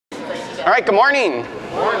All right, good morning.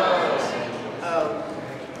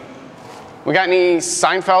 We got any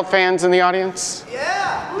Seinfeld fans in the audience?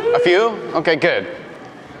 Yeah. A few? Okay, good.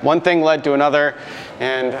 One thing led to another,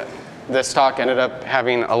 and this talk ended up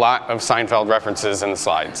having a lot of Seinfeld references in the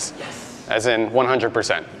slides, as in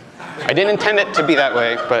 100%. I didn't intend it to be that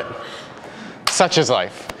way, but such is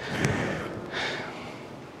life.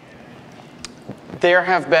 There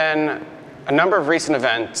have been a number of recent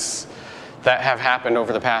events that have happened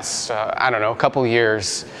over the past, couple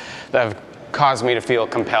years that have caused me to feel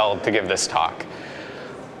compelled to give this talk.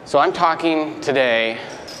 So I'm talking today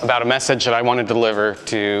about a message that I want to deliver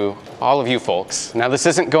to all of you folks. Now, this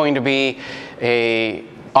isn't going to be an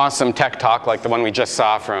awesome tech talk like the one we just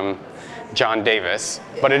saw from John Davis,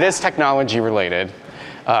 but it is technology related,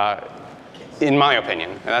 in my opinion,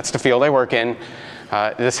 and that's the field I work in.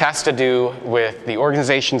 This has to do with the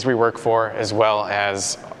organizations we work for as well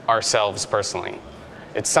as ourselves personally.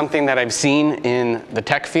 It's something that I've seen in the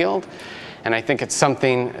tech field, and I think it's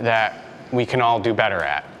something that we can all do better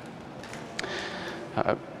at.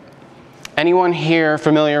 Anyone here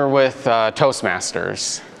familiar with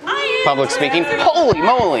Toastmasters? Public speaking? Holy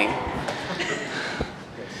moly!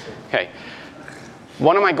 Okay.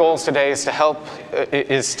 One of my goals today is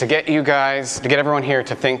to get you guys, to get everyone here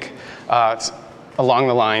to think along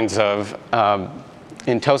the lines of,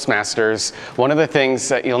 in Toastmasters, one of the things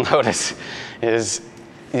that you'll notice is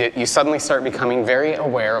you suddenly start becoming very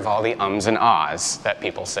aware of all the ums and ahs that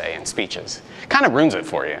people say in speeches. Kind of ruins it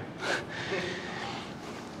for you.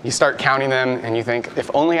 You start counting them and you think, if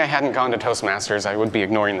only I hadn't gone to Toastmasters, I would be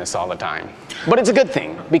ignoring this all the time. But it's a good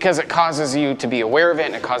thing because it causes you to be aware of it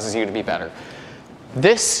and it causes you to be better.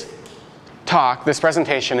 This talk, this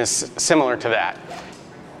presentation is similar to that.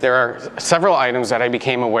 There are several items that I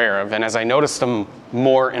became aware of, and as I noticed them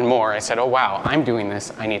more and more, I said, oh wow, I'm doing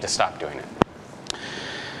this, I need to stop doing it.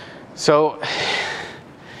 So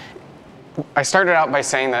I started out by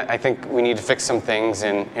saying that I think we need to fix some things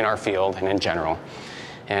in our field and in general.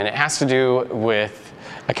 And it has to do with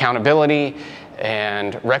accountability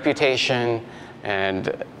and reputation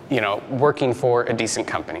and working for a decent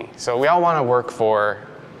company. So we all want to work for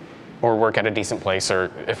or work at a decent place,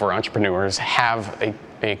 or if we're entrepreneurs, have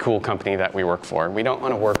a cool company that we work for. We don't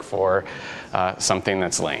want to work for something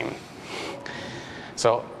that's lame.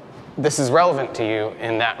 So this is relevant to you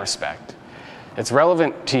in that respect. It's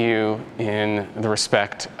relevant to you in the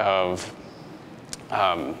respect of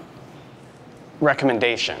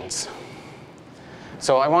recommendations.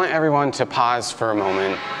 So I want everyone to pause for a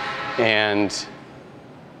moment and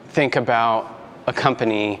think about a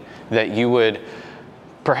company that you would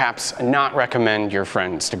perhaps not recommend your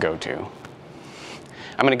friends to go to.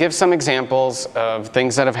 I'm going to give some examples of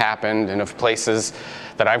things that have happened and of places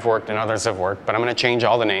that I've worked and others have worked, but I'm going to change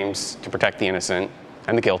all the names to protect the innocent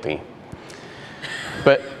and the guilty.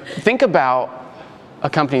 But think about a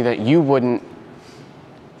company that you wouldn't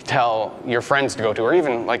tell your friends to go to, or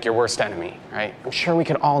even like your worst enemy, right? I'm sure we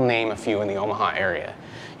could all name a few in the Omaha area.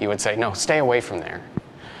 You would say, no, stay away from there.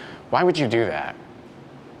 Why would you do that?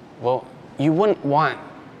 Well, you wouldn't want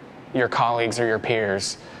your colleagues or your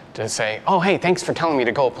peers to say, oh, hey, thanks for telling me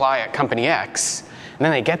to go apply at company X. And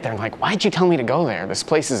then they get there and like, why'd you tell me to go there? This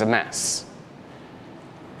place is a mess.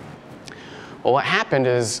 Well, what happened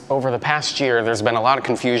is over the past year, there's been a lot of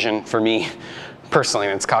confusion for me personally,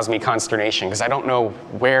 and it's caused me consternation because I don't know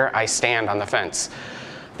where I stand on the fence.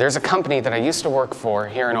 There's a company that I used to work for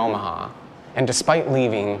here in Omaha, and despite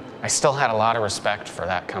leaving, I still had a lot of respect for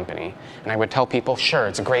that company. And I would tell people, sure,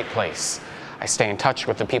 it's a great place. I stay in touch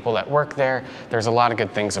with the people that work there. There's a lot of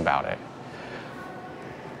good things about it.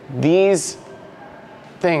 These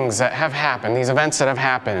things that have happened, these events that have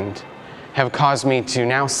happened, have caused me to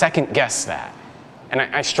now second guess that. And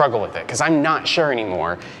I struggle with it because I'm not sure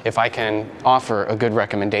anymore if I can offer a good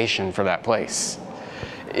recommendation for that place.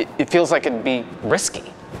 It feels like it'd be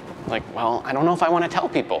risky. Like, well, I don't know if I want to tell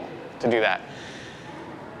people to do that.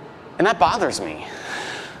 And that bothers me.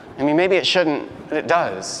 I mean, maybe it shouldn't, but it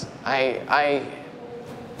does. I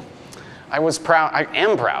was proud, I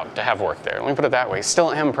am proud to have worked there. Let me put it that way.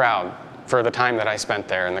 Still am proud for the time that I spent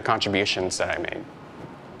there and the contributions that I made.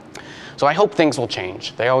 So I hope things will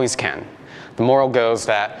change. They always can. The moral goes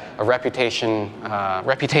that reputations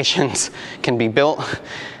can be built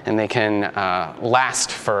and they can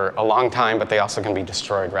last for a long time, but they also can be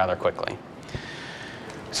destroyed rather quickly.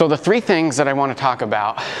 So the three things that I want to talk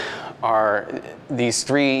about are these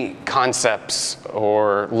three concepts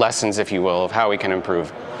or lessons, if you will, of how we can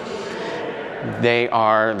improve. They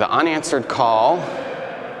are the unanswered call,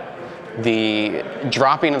 the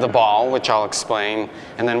dropping of the ball, which I'll explain,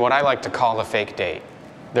 and then what I like to call the fake date.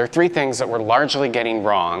 There are three things that we're largely getting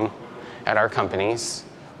wrong at our companies,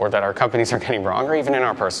 or that our companies are getting wrong, or even in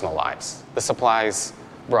our personal lives. This applies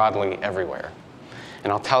broadly everywhere.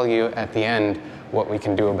 And I'll tell you at the end what we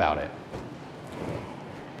can do about it.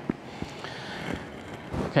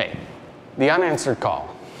 Okay, the unanswered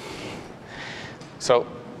call. So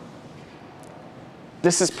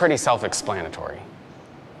this is pretty self-explanatory.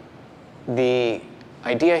 The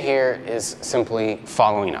idea here is simply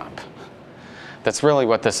following up. That's really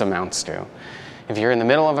what this amounts to. If you're in the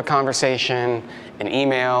middle of a conversation, an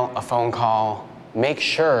email, a phone call, make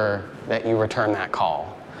sure that you return that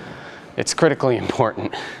call. It's critically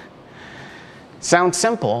important. Sounds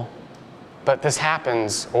simple, but this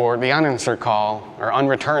happens, or the unanswered call or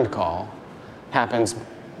unreturned call happens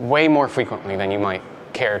way more frequently than you might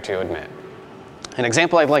care to admit. An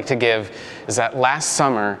example I'd like to give is that last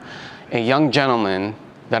summer, a young gentleman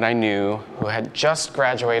that I knew who had just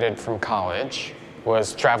graduated from college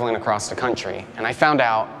was traveling across the country, and I found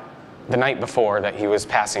out the night before that he was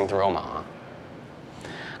passing through Omaha.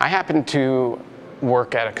 I happened to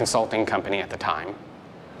work at a consulting company at the time,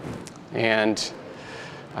 and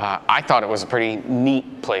I thought it was a pretty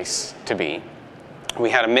neat place to be. We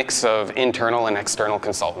had a mix of internal and external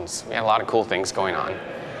consultants. We had a lot of cool things going on.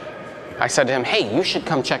 I said to him, hey, you should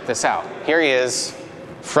come check this out. Here he is,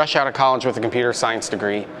 fresh out of college with a computer science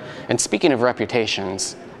degree. And speaking of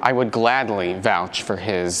reputations, I would gladly vouch for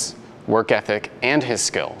his work ethic and his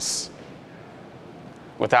skills,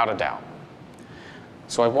 without a doubt.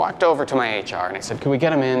 So I walked over to my HR and I said, can we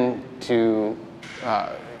get him in to,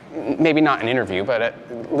 maybe not an interview, but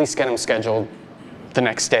at least get him scheduled the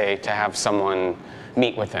next day to have someone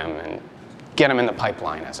meet with him and get him in the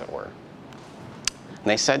pipeline, as it were. And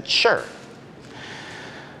they said, sure.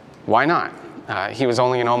 Why not? He was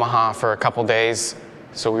only in Omaha for a couple days,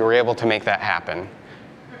 so we were able to make that happen.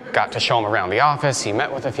 Got to show him around the office, he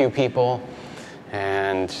met with a few people,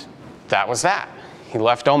 and that was that. He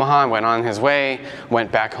left Omaha and went on his way,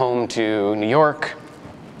 went back home to New York,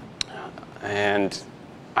 and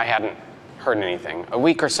I hadn't heard anything. A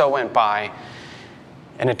week or so went by,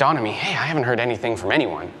 and it dawned on me, hey, I haven't heard anything from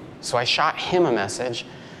anyone. So I shot him a message,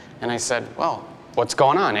 and I said, well, what's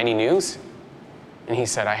going on? Any news? And he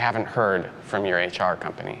said, I haven't heard from your HR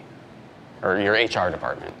company, or your HR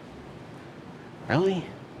department. Really?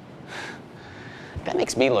 That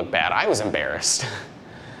makes me look bad. I was embarrassed.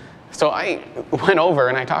 So I went over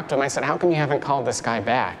and I talked to him. I said, how come you haven't called this guy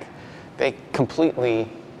back? They completely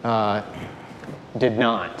did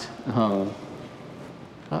not.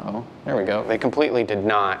 Uh-oh, there we go. They completely did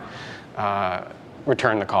not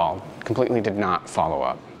return the call, completely did not follow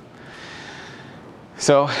up.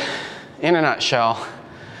 So, in a nutshell,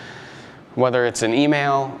 whether it's an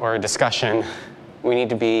email or a discussion, we need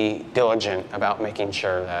to be diligent about making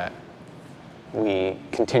sure that we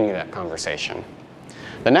continue that conversation.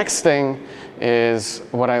 The next thing is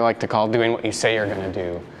what I like to call doing what you say you're going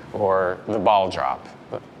to do, or the ball drop.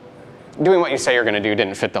 But doing what you say you're going to do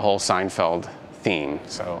didn't fit the whole Seinfeld theme,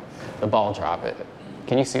 so the ball drop.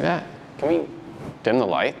 Can you see that? Can we dim the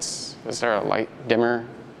lights? Is there a light dimmer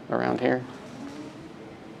around here?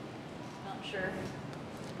 Not sure.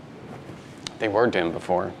 They were dim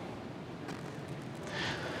before.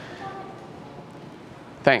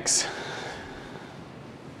 Thanks.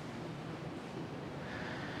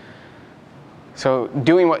 So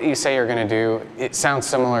doing what you say you're going to do, it sounds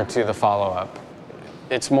similar to the follow-up.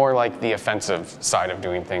 It's more like the offensive side of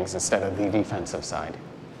doing things instead of the defensive side.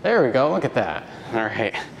 There we go, look at that. All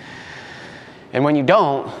right. And when you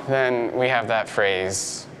don't, then we have that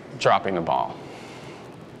phrase, dropping the ball.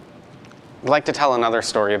 I'd like to tell another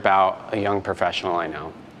story about a young professional I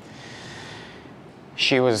know.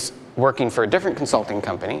 She was working for a different consulting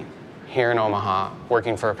company here in Omaha,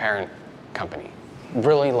 working for a parent company.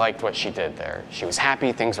 Really liked what she did there. She was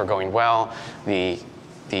happy, things were going well. The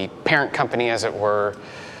parent company, as it were,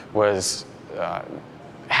 was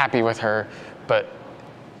happy with her, but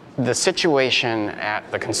the situation at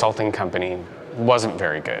the consulting company wasn't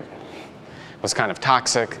very good. It was kind of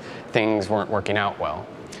toxic, things weren't working out well.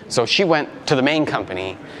 So she went to the main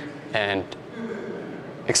company and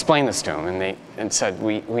explained this to them, and said,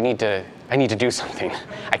 I need to do something.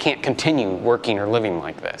 I can't continue working or living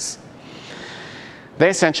like this. They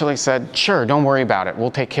essentially said, sure, don't worry about it. We'll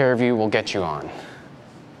take care of you, we'll get you on.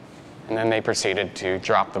 And then they proceeded to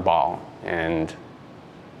drop the ball, and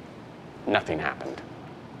nothing happened.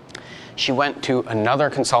 She went to another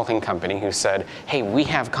consulting company who said, hey, we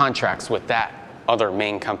have contracts with that other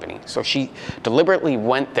main company. So she deliberately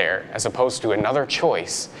went there as opposed to another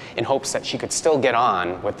choice in hopes that she could still get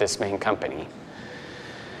on with this main company.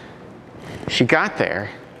 She got there,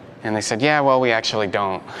 and they said, yeah, well, we actually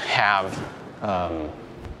don't have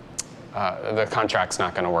the contract's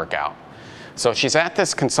not going to work out. So she's at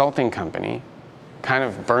this consulting company, kind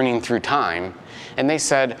of burning through time, and they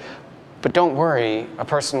said, but don't worry, a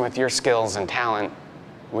person with your skills and talent,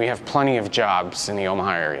 we have plenty of jobs in the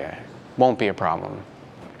Omaha area. Won't be a problem.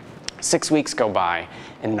 6 weeks go by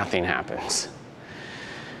and nothing happens.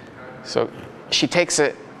 So she takes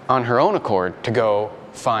it on her own accord to go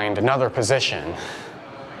find another position,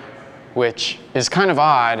 which is kind of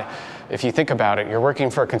odd. If you think about it, you're working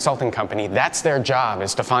for a consulting company. That's their job,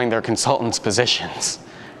 is to find their consultants' positions,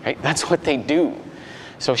 right? That's what they do.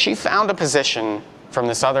 So she found a position from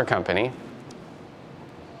this other company,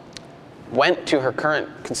 went to her current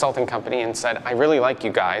consulting company and said, I really like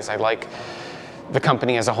you guys. I like the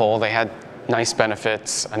company as a whole. They had nice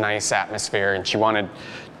benefits, a nice atmosphere, and she wanted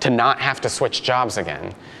to not have to switch jobs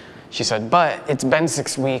again. She said, but it's been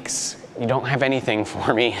 6 weeks. You don't have anything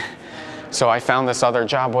for me. So I found this other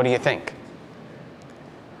job. What do you think?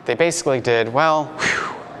 They basically did, well,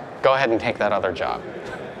 whew, go ahead and take that other job.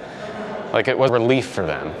 Like, it was relief for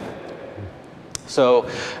them. So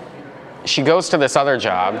she goes to this other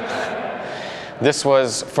job. This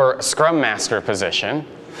was for a Scrum Master position.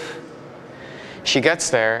 She gets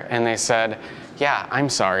there and they said, yeah, I'm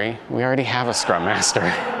sorry, we already have a Scrum Master.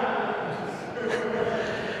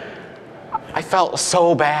 I felt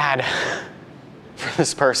so bad for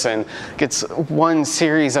this person. Gets one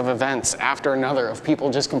series of events after another of people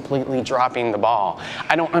just completely dropping the ball.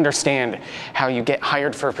 I don't understand how you get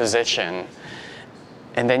hired for a position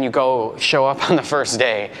and then you go show up on the first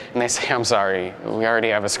day and they say, I'm sorry, we already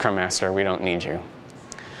have a Scrum Master, we don't need you.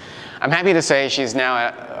 I'm happy to say she's now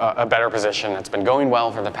at a better position. It's been going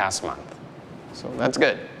well for the past month. So that's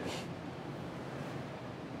good.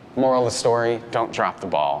 Moral of the story, don't drop the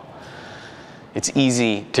ball. It's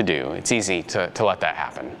easy to do. It's easy to let that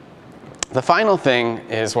happen. The final thing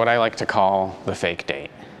is what I like to call the fake date.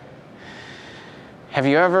 Have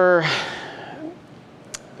you ever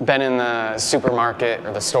been in the supermarket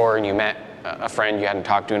or the store and you met a friend you hadn't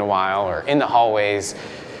talked to in a while, or in the hallways,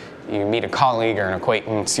 you meet a colleague or an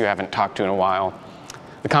acquaintance you haven't talked to in a while?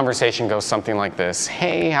 The conversation goes something like this.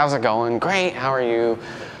 Hey, how's it going? Great, how are you?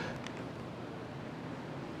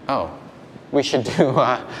 Oh, we should do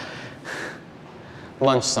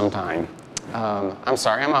lunch sometime. I'm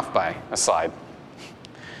sorry, I'm off by a slide.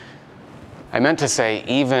 I meant to say,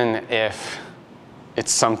 even if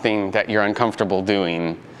it's something that you're uncomfortable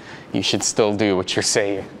doing, you should still do what you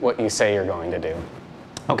say you're going to do.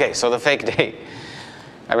 Okay, so the fake date.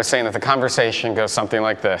 I was saying that the conversation goes something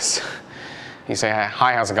like this. You say,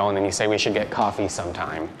 hi, how's it going? And you say, we should get coffee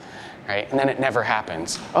sometime, right? And then it never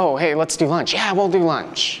happens. Oh, hey, let's do lunch. Yeah, we'll do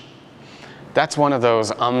lunch. That's one of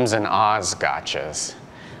those ums and ahs gotchas.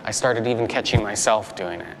 I started even catching myself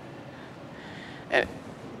doing it. And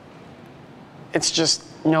it's just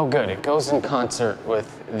no good. It goes in concert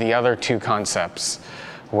with the other two concepts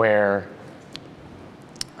where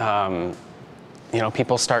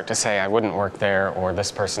people start to say, I wouldn't work there, or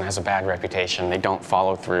this person has a bad reputation, they don't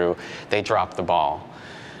follow through, they drop the ball.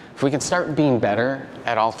 If we can start being better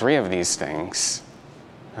at all three of these things,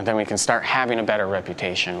 then we can start having a better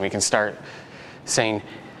reputation. We can start saying,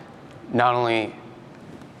 not only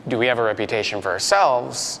do we have a reputation for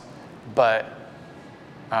ourselves, but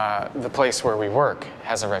the place where we work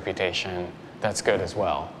has a reputation that's good as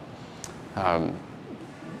well.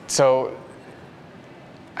 So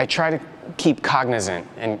I try to keep cognizant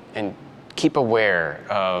and keep aware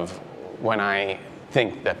of when I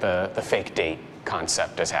think that the fake date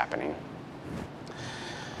concept is happening.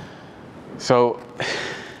 So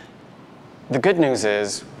the good news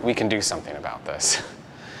is we can do something about this.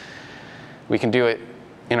 We can do it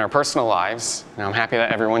in our personal lives. Now, I'm happy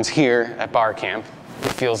that everyone's here at Barcamp.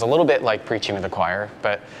 It feels a little bit like preaching to the choir,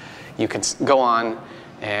 but you can go on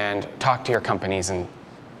and talk to your companies and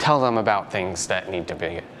tell them about things that need to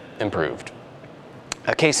be improved.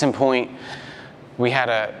 A case in point, we had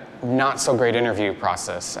a not so great interview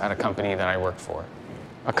process at a company that I work for.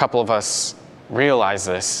 A couple of us realized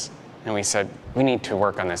this and we said, we need to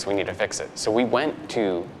work on this, we need to fix it. So we went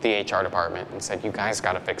to the HR department and said, you guys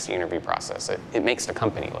gotta fix the interview process. It makes the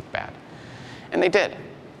company look bad. And they did.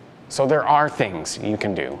 So there are things you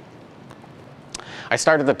can do. I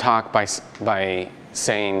started the talk by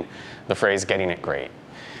saying the phrase, getting it great.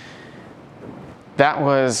 That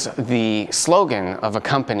was the slogan of a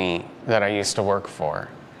company that I used to work for.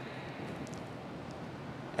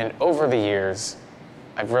 And over the years,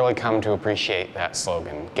 I've really come to appreciate that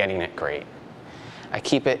slogan, getting it great. I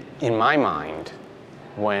keep it in my mind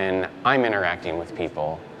when I'm interacting with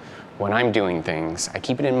people, when I'm doing things. I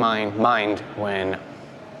keep it in my mind when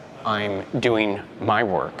I'm doing my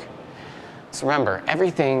work. So remember,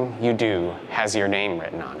 everything you do has your name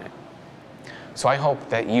written on it. So I hope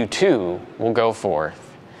that you too will go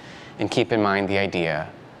forth and keep in mind the idea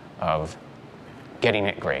of getting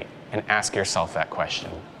it great, and ask yourself that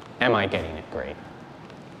question: am I getting it great?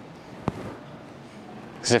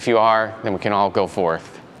 Because if you are, then we can all go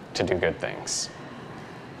forth to do good things.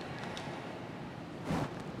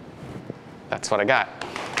 That's what I got.